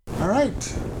All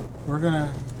right, we're going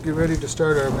to get ready to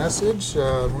start our message.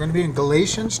 We're going to be in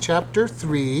Galatians chapter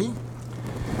 3.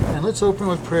 And let's open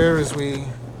with prayer as we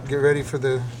get ready for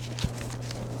the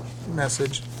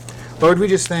message. Lord, we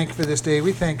just thank you for this day.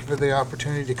 We thank you for the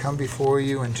opportunity to come before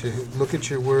you and to look at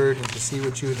your word and to see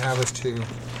what you would have us to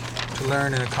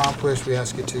learn and accomplish. We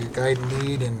ask you to guide and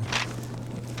lead and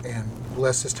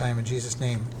bless this time in Jesus'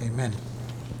 name. Amen.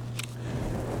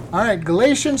 All right,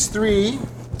 Galatians 3,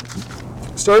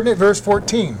 starting at verse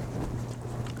 14.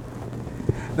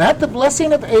 That the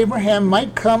blessing of Abraham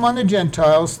might come on the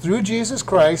Gentiles through Jesus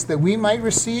Christ, that we might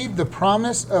receive the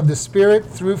promise of the Spirit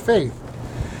through faith.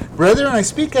 Brethren, I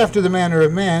speak after the manner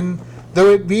of men,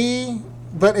 though it be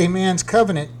but a man's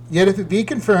covenant, yet if it be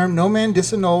confirmed, no man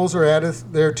disannuls or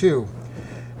addeth thereto.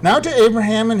 Now to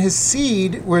Abraham and his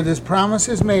seed where this promise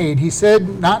is made, he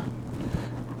said not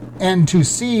and to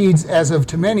seeds as of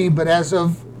to many, but as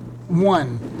of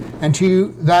one, and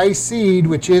to thy seed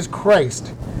which is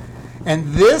Christ.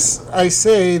 And this I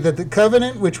say, that the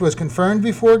covenant which was confirmed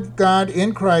before God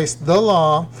in Christ, the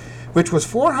law, which was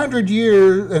 400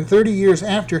 years and 30 years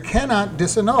after, cannot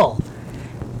disannul,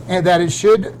 and that it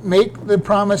should make the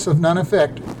promise of none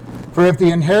effect. For if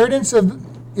the inheritance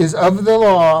is of the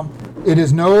law, it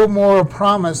is no more a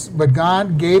promise, but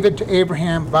God gave it to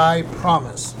Abraham by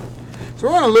promise. So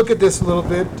we're going to look at this a little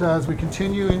bit as we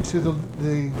continue into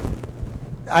the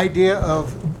idea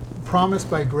of promise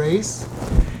by grace.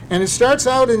 And it starts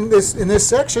out in this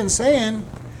section saying,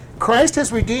 Christ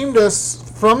has redeemed us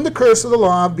from the curse of the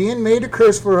law, being made a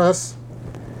curse for us,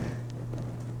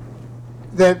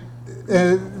 that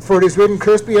for it is written,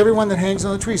 cursed be everyone that hangs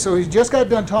on the tree. So he just got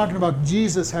done talking about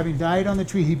Jesus having died on the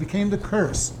tree. He became the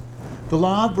curse. The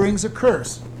law brings a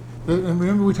curse. And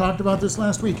remember, we talked about this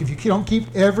last week. If you don't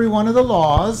keep every one of the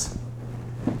laws,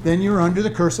 then you're under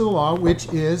the curse of the law,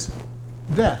 which is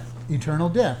death, eternal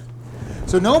death.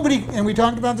 So nobody, and we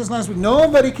talked about this last week,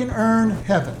 nobody can earn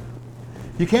heaven.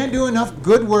 You can't do enough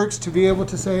good works to be able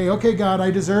to say, okay, God, I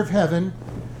deserve heaven,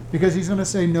 because he's going to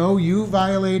say, no, you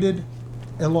violated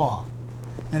a law.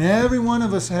 And every one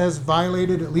of us has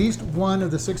violated at least one of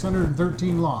the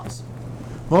 613 laws.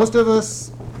 Most of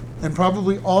us, and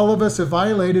probably all of us, have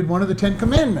violated one of the 10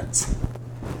 commandments.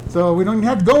 So we don't even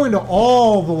have to go into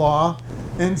all the law.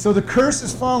 And so the curse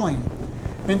is falling.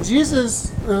 And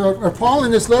Jesus, or Paul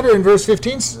in this letter in verse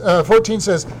 14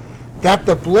 says, that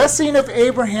the blessing of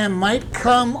Abraham might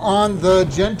come on the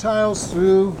Gentiles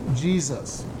through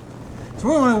Jesus. So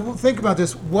we want to think about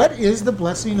this. What is the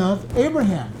blessing of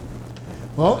Abraham?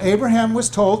 Well, Abraham was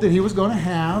told that he was going to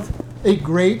have a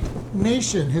great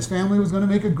nation. His family was going to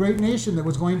make a great nation that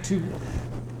was going to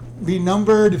be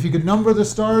numbered. If you could number the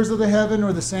stars of the heaven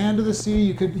or the sand of the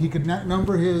sea, he could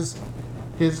number his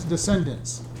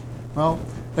descendants. Well,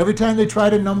 every time they try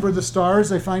to number the stars,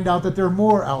 they find out that there are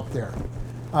more out there.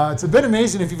 It's a bit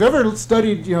amazing. If you've ever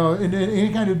studied, in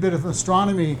any kind of bit of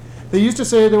astronomy, they used to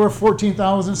say there were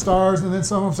 14,000 stars, and then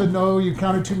someone said, no, you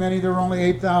counted too many, there were only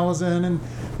 8,000, and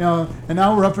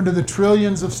now we're up into the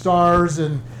trillions of stars,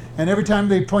 and every time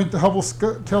they point the Hubble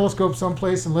telescope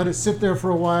someplace and let it sit there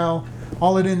for a while,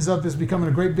 all it ends up is becoming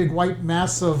a great big white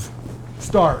mass of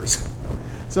stars.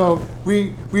 So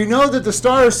we know that the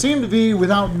stars seem to be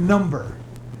without number.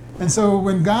 And so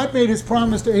when God made his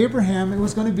promise to Abraham, it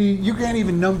was going to be, you can't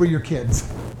even number your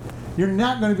kids. You're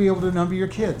not going to be able to number your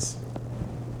kids.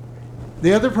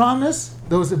 The other promise,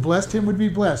 those that blessed him would be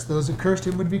blessed. Those that cursed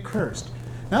him would be cursed.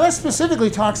 Now that specifically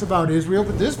talks about Israel,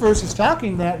 but this verse is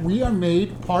talking that we are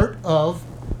made part of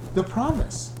the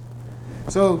promise.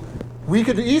 So we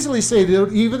could easily say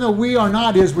that even though we are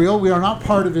not Israel, we are not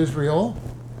part of Israel,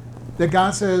 that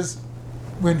God says,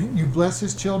 when you bless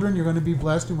his children, you're going to be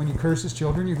blessed, and when you curse his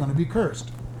children, you're going to be cursed.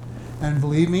 And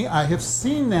believe me, I have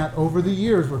seen that over the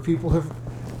years where people have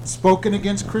spoken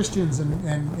against Christians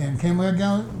and came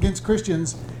against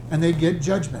Christians, and they get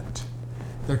judgment.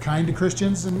 They're kind to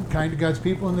Christians and kind to God's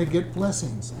people, and they get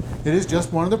blessings. It is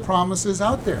just one of the promises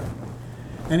out there.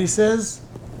 And he says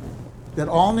that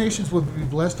all nations will be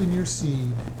blessed in your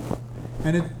seed.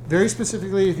 And it, very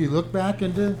specifically, if you look back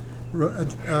into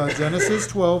Genesis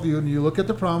 12, you look at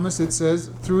the promise, it says,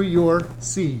 through your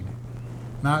seed.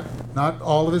 Not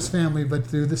all of his family, but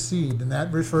through the seed. And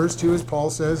that refers to, as Paul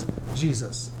says,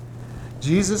 Jesus.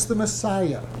 Jesus the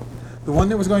Messiah. The one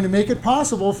that was going to make it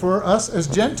possible for us as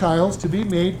Gentiles to be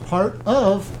made part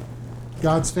of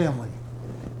God's family.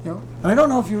 And I don't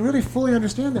know if you really fully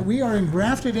understand that we are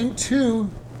engrafted into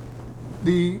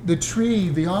the tree,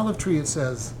 the olive tree, it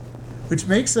says, which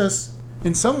makes us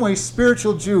in some ways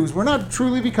spiritual Jews. We're not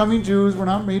truly becoming Jews. We're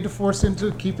not made to force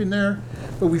into keeping there,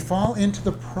 but we fall into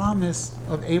the promise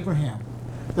of Abraham.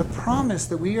 the promise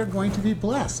that we are going to be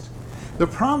blessed. The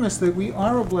promise that we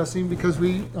are a blessing because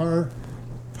we are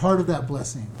part of that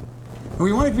blessing. And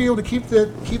we want to be able to keep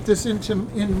this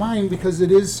in mind because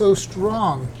it is so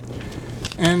strong.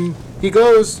 And he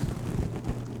goes,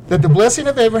 that the blessing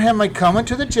of Abraham might come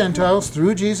unto the Gentiles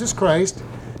through Jesus Christ,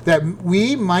 that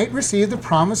we might receive the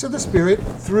promise of the Spirit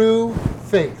through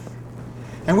faith.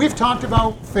 And we've talked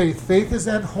about faith. Faith is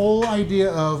that whole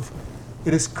idea of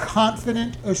it is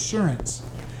confident assurance.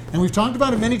 And we've talked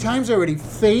about it many times already.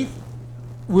 Faith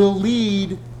will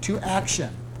lead to action.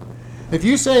 If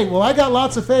you say, well, I got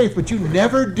lots of faith, but you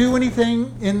never do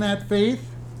anything in that faith,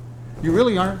 you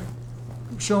really aren't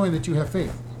showing that you have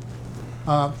faith.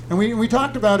 And we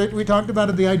talked about it. We talked about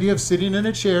it, the idea of sitting in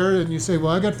a chair, and you say,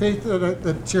 well, I got faith that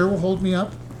the chair will hold me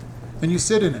up, and you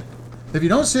sit in it. If you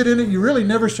don't sit in it, you're really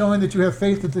never showing that you have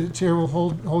faith that the chair will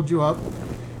hold you up.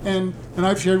 And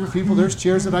I've shared with people, there's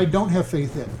chairs that I don't have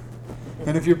faith in.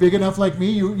 And if you're big enough like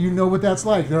me, you know what that's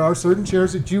like. There are certain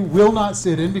chairs that you will not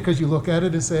sit in because you look at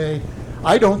it and say,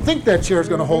 I don't think that chair is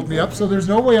going to hold me up, so there's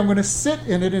no way I'm going to sit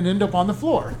in it and end up on the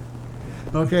floor.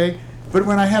 Okay? But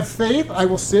when I have faith, I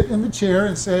will sit in the chair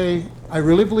and say, I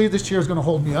really believe this chair is going to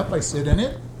hold me up. I sit in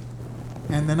it,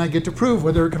 and then I get to prove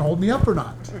whether it can hold me up or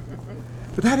not.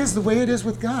 But that is the way it is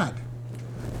with God.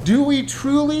 Do we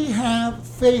truly have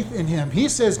faith in him? He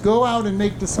says, go out and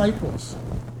make disciples.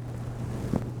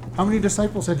 How many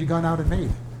disciples have you gone out and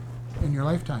made in your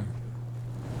lifetime?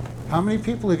 How many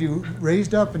people have you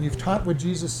raised up and you've taught what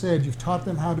Jesus said? You've taught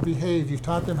them how to behave. You've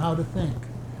taught them how to think.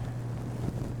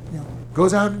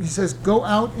 Goes out and he says, go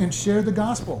out and share the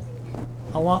gospel.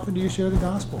 How often do you share the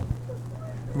gospel?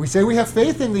 We say we have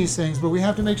faith in these things, but we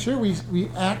have to make sure we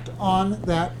act on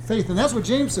that faith. And that's what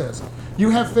James says. You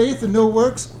have faith and no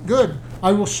works? Good.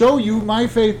 I will show you my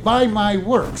faith by my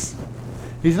works.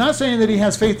 He's not saying that he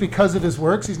has faith because of his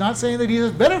works. He's not saying that he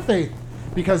has better faith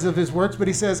because of his works, but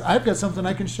he says, I've got something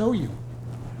I can show you.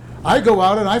 I go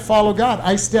out and I follow God.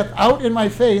 I step out in my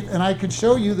faith and I can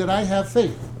show you that I have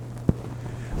faith.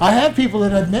 I have people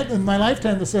that I've met in my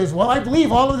lifetime that says, well, I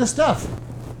believe all of this stuff.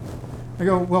 I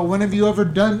go, well, when have you ever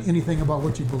done anything about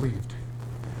what you believed?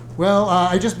 Well,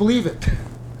 I just believe it.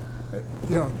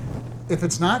 If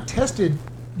it's not tested,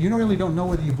 you really don't know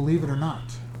whether you believe it or not.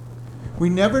 We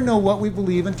never know what we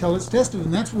believe until it's tested,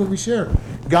 and that's what we share.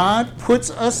 God puts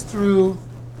us through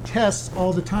tests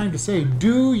all the time to say,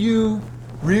 do you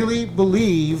really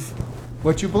believe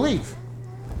what you believe?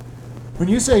 When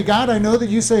you say, God, I know that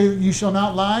you say you shall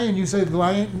not lie, and you say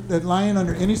that lying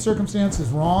under any circumstance is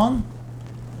wrong,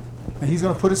 and he's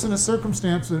going to put us in a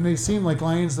circumstance that may seem like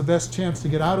lying is the best chance to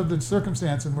get out of the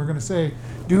circumstance, and we're going to say,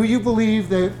 do you believe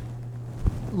that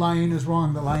lying is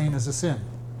wrong, that lying is a sin?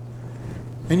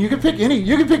 And you can pick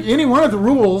any one of the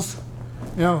rules.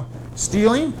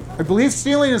 Stealing, I believe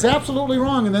stealing is absolutely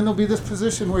wrong, and then there'll be this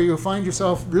position where you'll find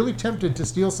yourself really tempted to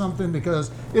steal something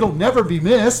because it'll never be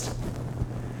missed.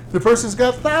 The person's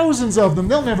got thousands of them.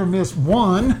 They'll never miss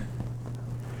one.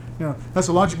 That's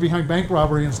the logic behind bank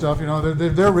robbery and stuff.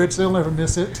 They're rich. They'll never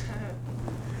miss it.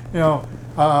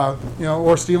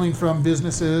 Or stealing from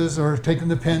businesses, or taking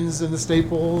the pens and the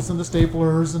staples and the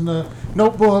staplers and the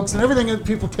notebooks and everything that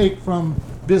people take from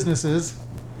businesses,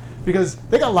 because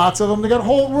they got lots of them. They got a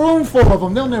whole room full of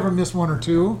them. They'll never miss one or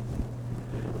two.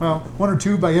 Well, one or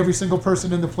two by every single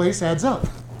person in the place adds up.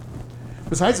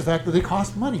 Besides the fact that they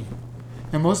cost money.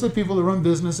 And most of the people that run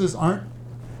businesses aren't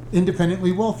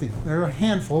independently wealthy. They're a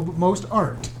handful, but most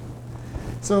aren't.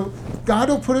 So God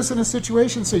will put us in a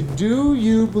situation and say, do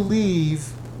you believe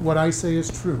what I say is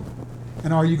true?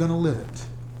 And are you going to live it?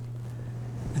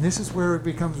 And this is where it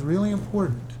becomes really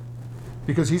important,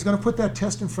 because he's going to put that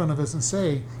test in front of us and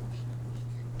say,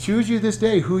 choose you this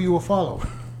day who you will follow,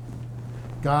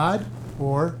 God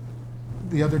or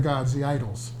the other gods, the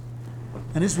idols.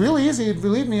 And it's real easy,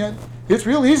 believe me, it's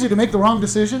real easy to make the wrong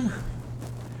decision.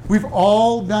 We've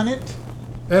all done it.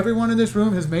 Everyone in this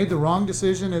room has made the wrong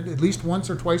decision at least once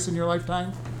or twice in your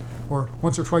lifetime, or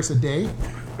once or twice a day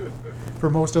for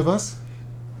most of us,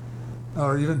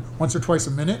 or even once or twice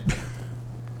a minute.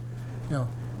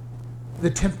 The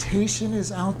temptation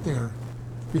is out there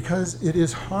because it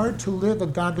is hard to live a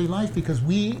godly life because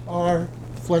we are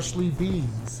fleshly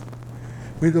beings.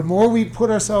 The more we put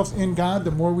ourselves in God,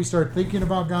 the more we start thinking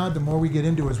about God, the more we get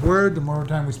into his word, the more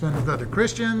time we spend with other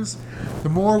Christians, the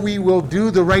more we will do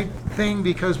the right thing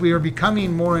because we are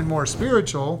becoming more and more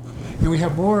spiritual, and we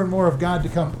have more and more of God to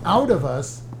come out of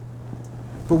us.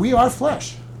 But we are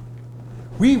flesh.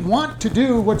 We want to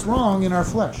do what's wrong in our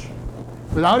flesh.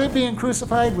 Without it being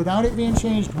crucified, without it being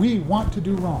changed, we want to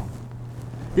do wrong.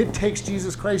 It takes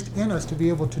Jesus Christ in us to be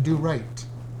able to do right.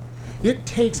 It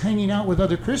takes hanging out with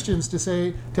other Christians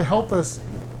to help us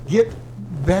get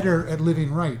better at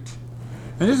living right.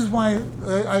 And this is why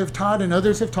I've taught, and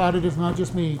others have taught it, if not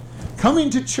just me.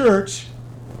 Coming to church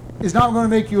is not going to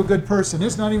make you a good person.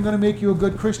 It's not even going to make you a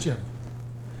good Christian.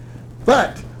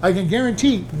 But I can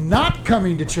guarantee not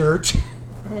coming to church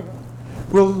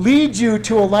will lead you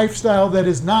to a lifestyle that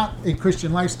is not a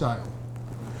Christian lifestyle.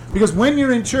 Because when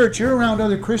you're in church, you're around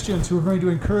other Christians who are going to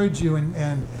encourage you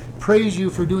and praise you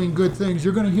for doing good things.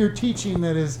 You're going to hear teaching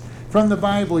that is from the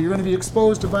Bible. You're going to be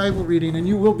exposed to Bible reading, and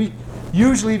you will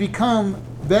usually become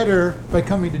better by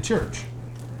coming to church.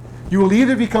 You will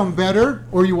either become better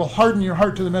or you will harden your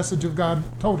heart to the message of God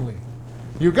totally.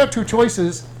 You've got two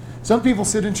choices. Some people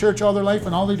sit in church all their life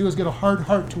and all they do is get a hard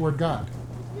heart toward God.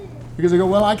 Because they go,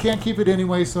 well, I can't keep it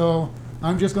anyway, so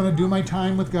I'm just going to do my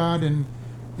time with God and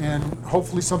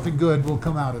hopefully something good will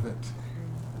come out of it.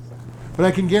 But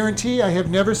I can guarantee I have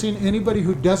never seen anybody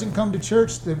who doesn't come to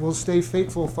church that will stay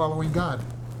faithful following God.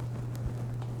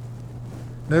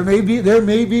 There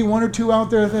may be one or two out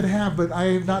there that have, but I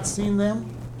have not seen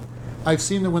them. I've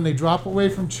seen that when they drop away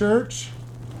from church,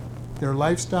 their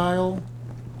lifestyle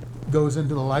goes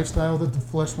into the lifestyle that the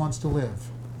flesh wants to live.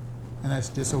 And that's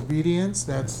disobedience,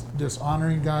 that's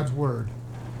dishonoring God's word.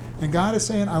 And God is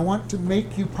saying, I want to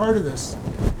make you part of this.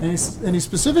 And he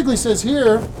specifically says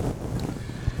here,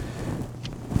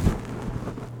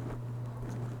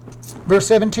 verse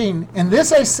 17, "And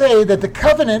this I say, that the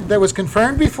covenant that was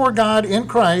confirmed before God in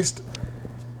Christ,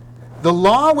 the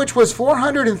law which was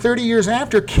 430 years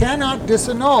after, cannot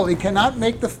disannul." It cannot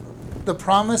make the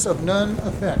promise of none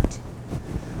effect.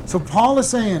 So Paul is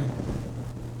saying,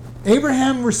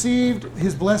 Abraham received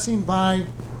his blessing by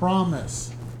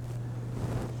promise.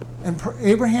 And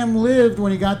Abraham lived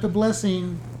when he got the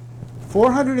blessing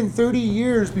 430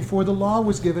 years before the law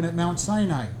was given at Mount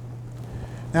Sinai.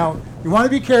 Now, you want to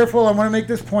be careful. I want to make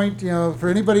this point, for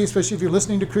anybody, especially if you're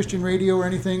listening to Christian radio or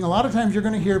anything, a lot of times you're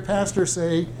going to hear pastors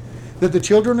say that the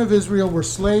children of Israel were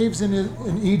slaves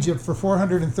in Egypt for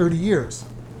 430 years.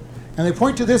 And they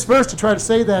point to this verse to try to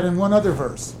say that in one other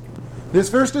verse. This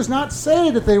verse does not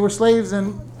say that they were slaves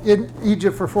in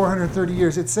Egypt for 430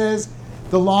 years. It says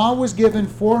the law was given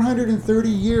 430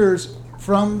 years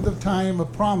from the time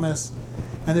of promise,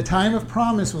 and the time of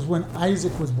promise was when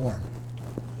Isaac was born.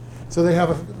 So they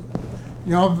have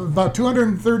about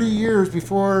 230 years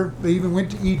before they even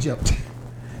went to Egypt.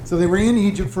 So they were in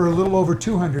Egypt for a little over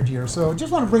 200 years. So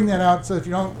just want to bring that out so if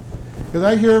you don't, because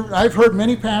I've heard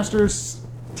many pastors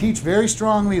teach very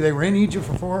strongly they were in Egypt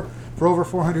for over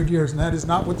 400 years, and that is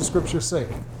not what the scriptures say.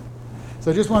 So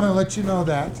I just want to let you know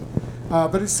that.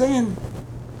 But it's saying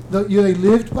that they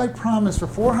lived by promise for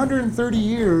 430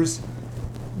 years,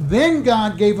 then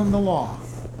God gave them the law.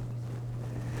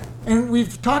 And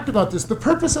we've talked about this, the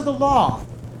purpose of the law.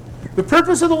 The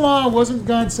purpose of the law wasn't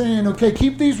God saying, okay,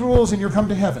 keep these rules and you'll come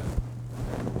to heaven.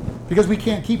 Because we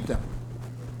can't keep them.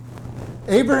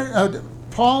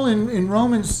 Paul in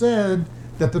Romans said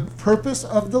that the purpose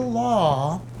of the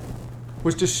law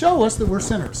was to show us that we're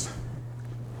sinners.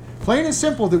 Plain and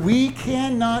simple, that we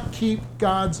cannot keep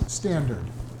God's standard.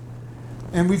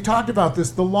 And we've talked about this.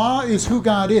 The law is who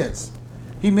God is.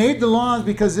 He made the laws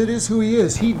because it is who he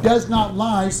is. He does not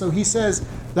lie, so he says,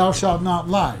 thou shalt not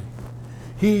lie.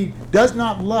 He does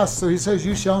not lust, so he says,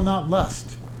 you shall not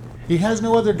lust. He has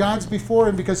no other gods before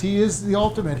him because he is the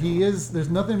ultimate. There's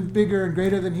nothing bigger and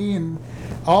greater than he, and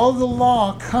all the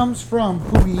law comes from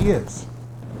who he is.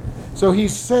 So he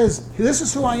says, this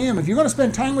is who I am. If you're going to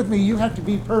spend time with me, you have to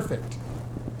be perfect.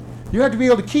 You have to be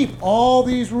able to keep all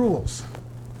these rules.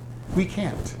 We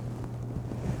can't.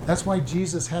 That's why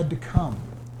Jesus had to come.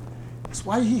 That's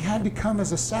why he had to come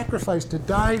as a sacrifice to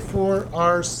die for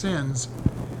our sins.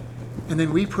 And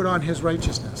then we put on his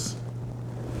righteousness.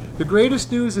 The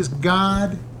greatest news is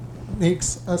God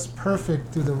makes us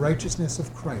perfect through the righteousness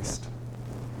of Christ.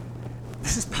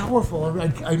 This is powerful.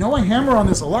 I know I hammer on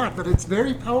this a lot, but it's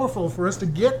very powerful for us to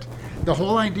get the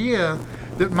whole idea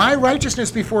that my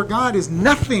righteousness before God is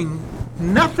nothing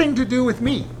to do with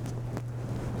me.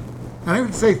 And I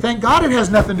would say, thank God it has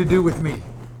nothing to do with me.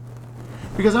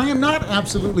 Because I am not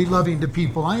absolutely loving to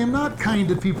people. I am not kind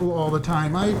to people all the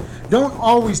time. I don't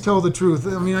always tell the truth.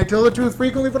 I mean, I tell the truth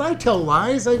frequently, but I tell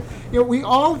lies. We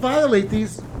all violate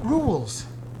these rules.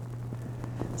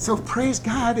 So praise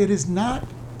God, it is not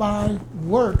by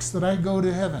works that I go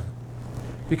to heaven.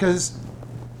 Because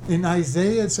in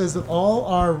Isaiah it says that all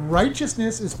our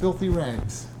righteousness is filthy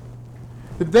rags.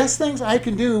 The best things I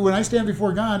can do when I stand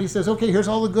before God, he says, okay, here's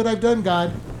all the good I've done,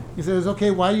 God. He says, okay,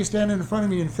 why are you standing in front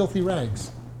of me in filthy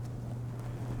rags?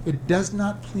 It does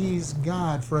not please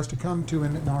God for us to come to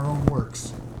him in our own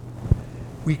works.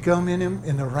 We come in him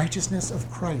in the righteousness of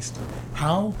Christ.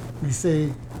 How? We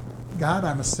say, God,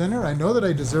 I'm a sinner. I know that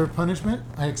I deserve punishment.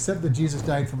 I accept that Jesus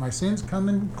died for my sins. Come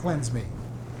and cleanse me.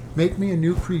 Make me a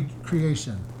new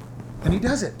creation. And he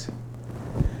does it.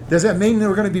 Does that mean that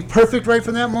we're going to be perfect right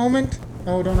from that moment?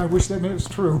 Oh, don't I wish that was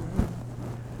true.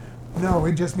 No,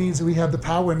 it just means that we have the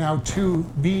power now to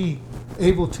be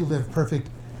able to live perfect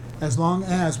as long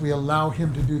as we allow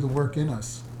him to do the work in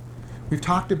us. We've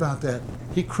talked about that.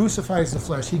 He crucifies the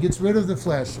flesh. He gets rid of the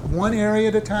flesh one area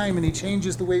at a time, and he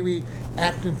changes the way we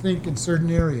act and think in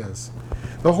certain areas.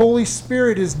 The Holy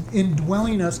Spirit is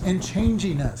indwelling us and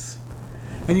changing us.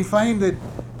 And you find that,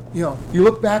 you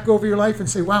look back over your life and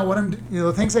say, wow,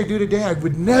 the things I do today I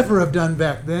would never have done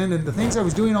back then, and the things I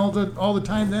was doing all the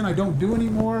time then I don't do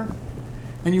anymore.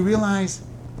 And you realize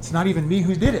it's not even me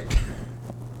who did it.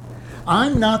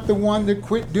 I'm not the one that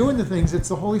quit doing the things. It's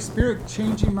the Holy Spirit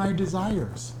changing my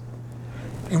desires.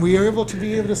 And we are able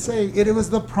to say, it was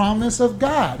the promise of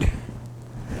God.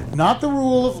 Not the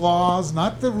rule of laws,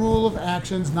 not the rule of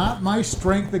actions, not my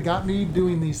strength that got me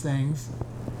doing these things,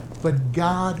 but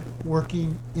God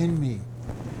working in me.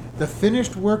 The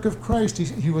finished work of Christ,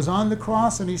 he was on the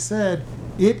cross and he said,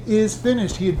 it is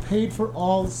finished. He had paid for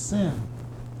all sin.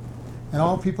 And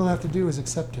all people have to do is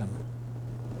accept him.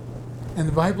 And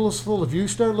the Bible is full. If you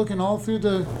start looking all through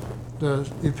the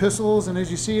epistles, and as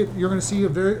you see it, you're going to see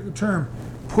a term,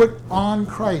 put on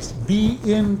Christ, be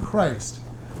in Christ.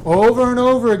 Over and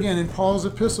over again in Paul's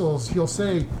epistles, he'll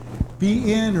say,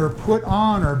 be in or put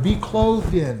on or be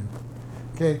clothed in.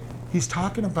 Okay, he's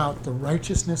talking about the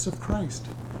righteousness of Christ.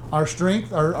 Our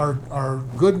strength, our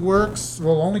good works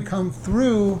will only come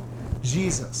through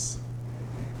Jesus.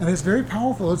 And it's very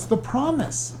powerful. It's the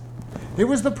promise. It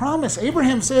was the promise.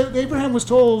 Abraham was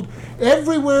told,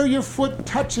 everywhere your foot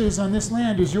touches on this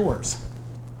land is yours.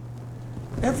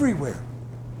 Everywhere.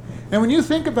 And when you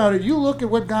think about it, you look at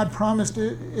what God promised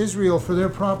Israel for their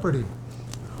property.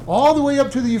 All the way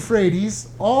up to the Euphrates,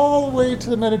 all the way to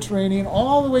the Mediterranean,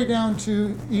 all the way down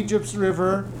to Egypt's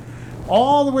river,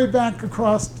 all the way back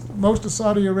across most of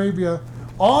Saudi Arabia,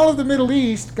 all of the Middle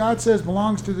East, God says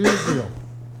belongs to Israel.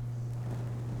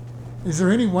 Is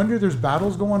there any wonder there's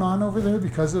battles going on over there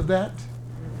because of that?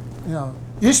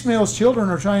 Ishmael's children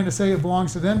are trying to say it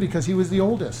belongs to them because he was the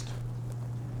oldest.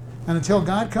 And until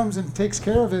God comes and takes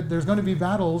care of it, there's going to be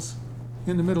battles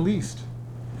in the Middle East.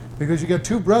 Because you got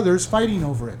two brothers fighting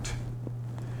over it.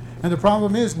 And the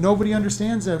problem is, nobody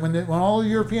understands that. When all the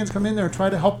Europeans come in there and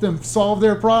try to help them solve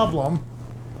their problem,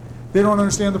 they don't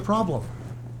understand the problem.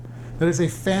 That is a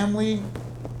family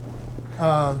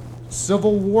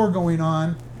civil war going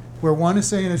on, where one is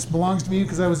saying it belongs to me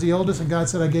because I was the eldest, and God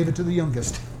said I gave it to the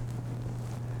youngest.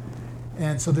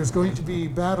 And so there's going to be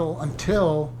battle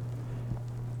until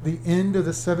the end of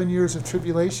the 7 years of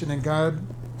tribulation, and God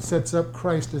sets up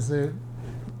Christ as the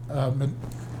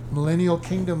millennial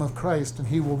kingdom of Christ, and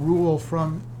he will rule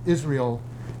from Israel,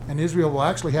 and Israel will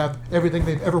actually have everything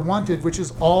they've ever wanted, which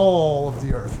is all of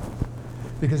the earth,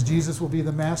 because Jesus will be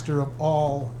the master of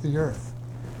all the earth.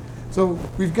 So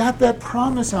we've got that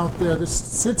promise out there that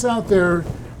sits out there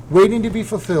waiting to be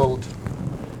fulfilled.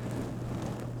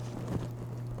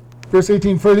 Verse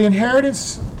 18, for the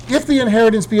inheritance, if the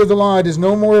inheritance be of the law, it is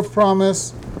no more of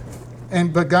promise,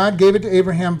 but God gave it to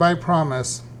Abraham by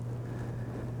promise.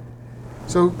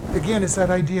 So again, it's that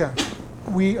idea.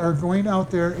 We are going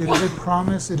out there, it is a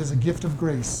promise, it is a gift of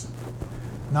grace.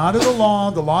 Not of the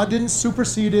law. The law didn't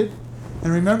supersede it.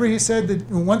 And remember, he said that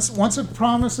once a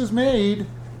promise is made,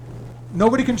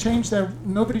 nobody can change that.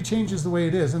 Nobody changes the way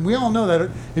it is. And we all know that.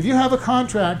 If you have a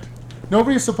contract,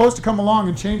 nobody is supposed to come along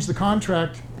and change the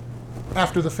contract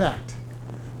after the fact.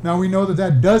 Now, we know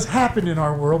that does happen in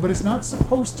our world, but it's not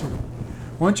supposed to.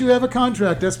 Once you have a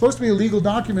contract, that's supposed to be a legal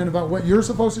document about what you're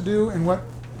supposed to do and what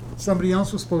somebody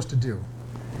else was supposed to do.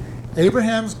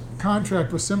 Abraham's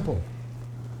contract was simple.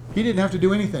 He didn't have to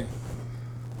do anything.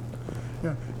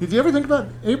 If you ever think about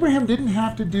it, Abraham didn't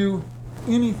have to do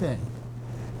anything.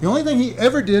 The only thing he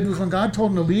ever did was when God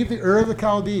told him to leave the Ur of the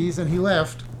Chaldees, and he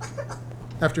left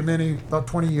after about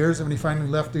 20 years, and when he finally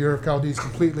left the Ur of Chaldees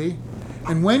completely.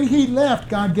 And when he left,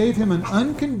 God gave him an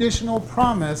unconditional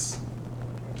promise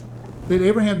that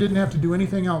Abraham didn't have to do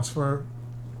anything else for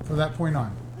that point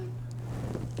on.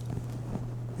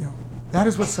 That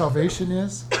is what salvation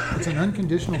is. It's an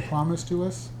unconditional promise to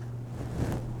us.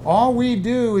 All we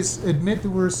do is admit that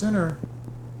we're a sinner.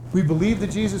 We believe that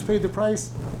Jesus paid the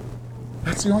price.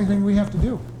 That's the only thing we have to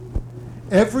do.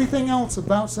 Everything else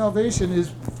about salvation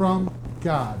is from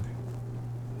God.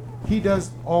 He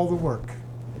does all the work.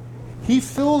 He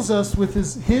fills us with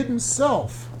his hidden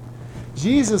self.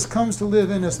 Jesus comes to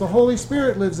live in us. The Holy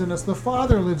Spirit lives in us. The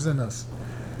Father lives in us.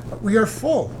 We are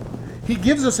full. He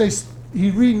gives us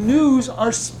He renews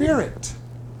our spirit.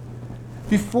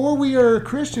 Before we are a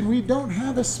Christian, we don't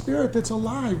have a spirit that's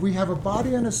alive. We have a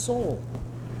body and a soul,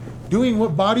 doing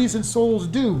what bodies and souls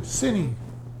do, sinning.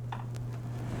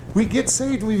 We get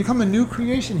saved, we become a new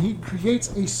creation. He creates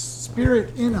a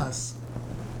spirit in us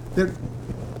that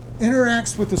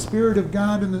interacts with the Spirit of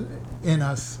God in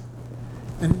us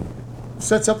and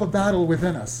sets up a battle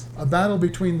within us, a battle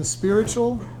between the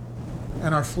spiritual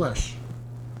and our flesh.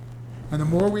 And the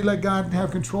more we let God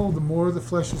have control, the more the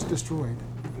flesh is destroyed.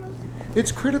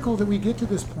 It's critical that we get to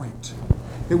this point,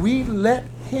 that we let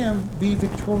Him be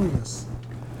victorious,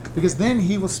 because then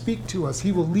He will speak to us,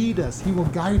 He will lead us, He will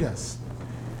guide us.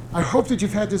 I hope that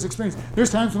you've had this experience.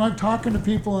 There's times when I'm talking to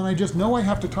people and I just know I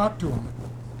have to talk to them.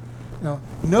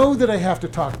 Know that I have to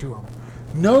talk to them.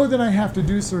 Know that I have to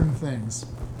do certain things.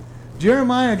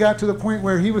 Jeremiah got to the point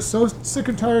where he was so sick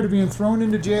and tired of being thrown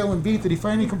into jail and beat that he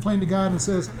finally complained to God and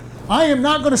says, I am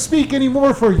not going to speak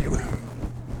anymore for you.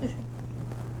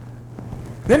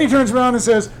 Then he turns around and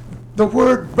says, the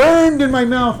word burned in my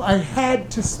mouth. I had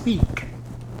to speak.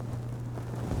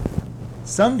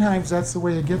 Sometimes that's the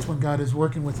way it gets when God is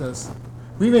working with us.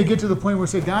 We may get to the point where we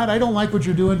say, God, I don't like what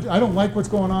you're doing. I don't like what's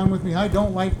going on with me. I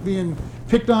don't like being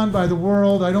picked on by the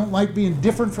world. I don't like being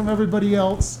different from everybody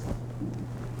else.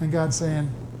 And God's saying,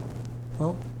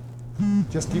 well,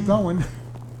 just keep going.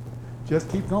 Just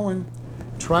keep going.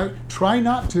 Try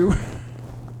not to.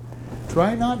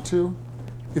 Try not to.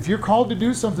 If you're called to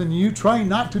do something and you try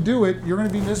not to do it, you're going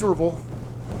to be miserable.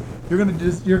 You're going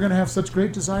to have such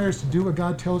great desires to do what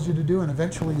God tells you to do, and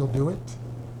eventually you'll do it.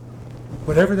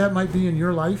 Whatever that might be in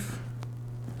your life,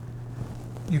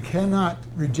 you cannot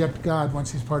reject God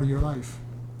once He's part of your life.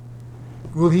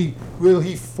 Will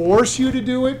He force you to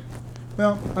do it?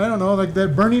 Well, I don't know. Like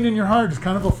that burning in your heart is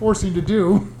kind of a forcing to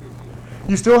do.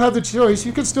 You still have the choice.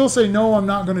 You can still say, no, I'm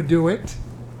not going to do it.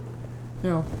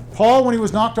 Paul, when he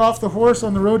was knocked off the horse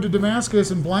on the road to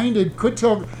Damascus and blinded, could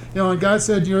tell, and God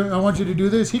said, I want you to do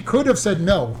this. He could have said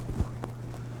no.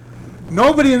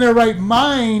 Nobody in their right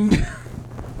mind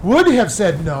would have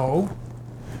said no,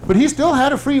 but he still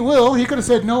had a free will. He could have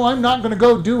said, no, I'm not going to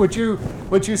go do what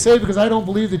you say because I don't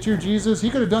believe that you're Jesus.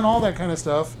 He could have done all that kind of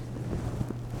stuff.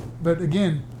 But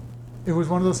again, it was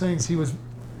one of those things, he was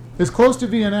as close to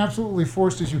being absolutely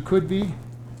forced as you could be.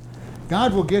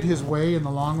 God will get His way in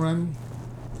the long run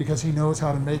because He knows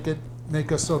how to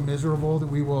make us so miserable that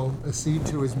we will accede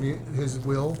to His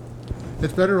will.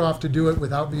 It's better off to do it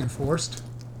without being forced.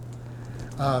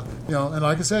 And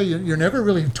like I say, you're never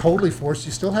really totally forced.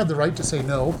 You still have the right to say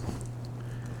no.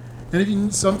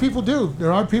 And some people do.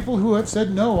 There are people who have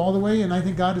said no all the way, and I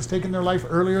think God has taken their life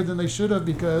earlier than they should have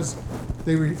because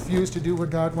they refuse to do what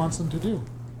God wants them to do.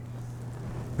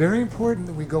 Very important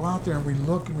that we go out there and we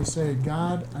look and we say,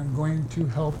 God, I'm going to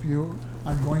help you.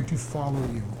 I'm going to follow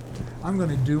you. I'm going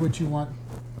to do what you want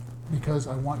because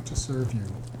I want to serve you.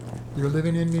 You're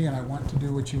living in me and I want to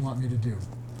do what you want me to do.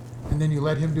 And then you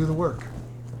let Him do the work.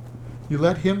 You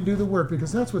let Him do the work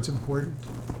because that's what's important.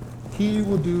 He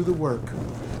will do the work.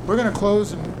 We're going to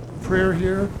close in prayer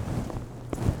here.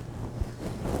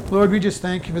 Lord, we just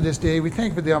thank You for this day. We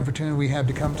thank You for the opportunity we have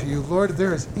to come to You. Lord, if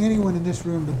there is anyone in this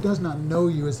room that does not know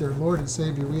You as their Lord and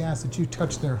Savior, we ask that You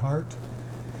touch their heart.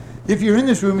 If you're in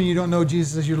this room and you don't know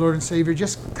Jesus as your Lord and Savior,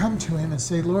 just come to Him and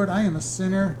say, Lord, I am a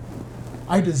sinner.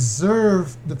 I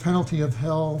deserve the penalty of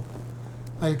hell.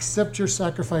 I accept Your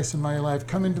sacrifice in my life.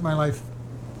 Come into my life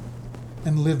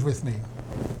and live with me.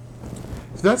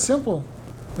 It's that simple.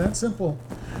 That simple.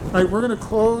 All right, we're going to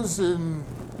close and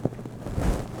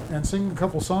sing a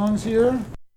couple songs here.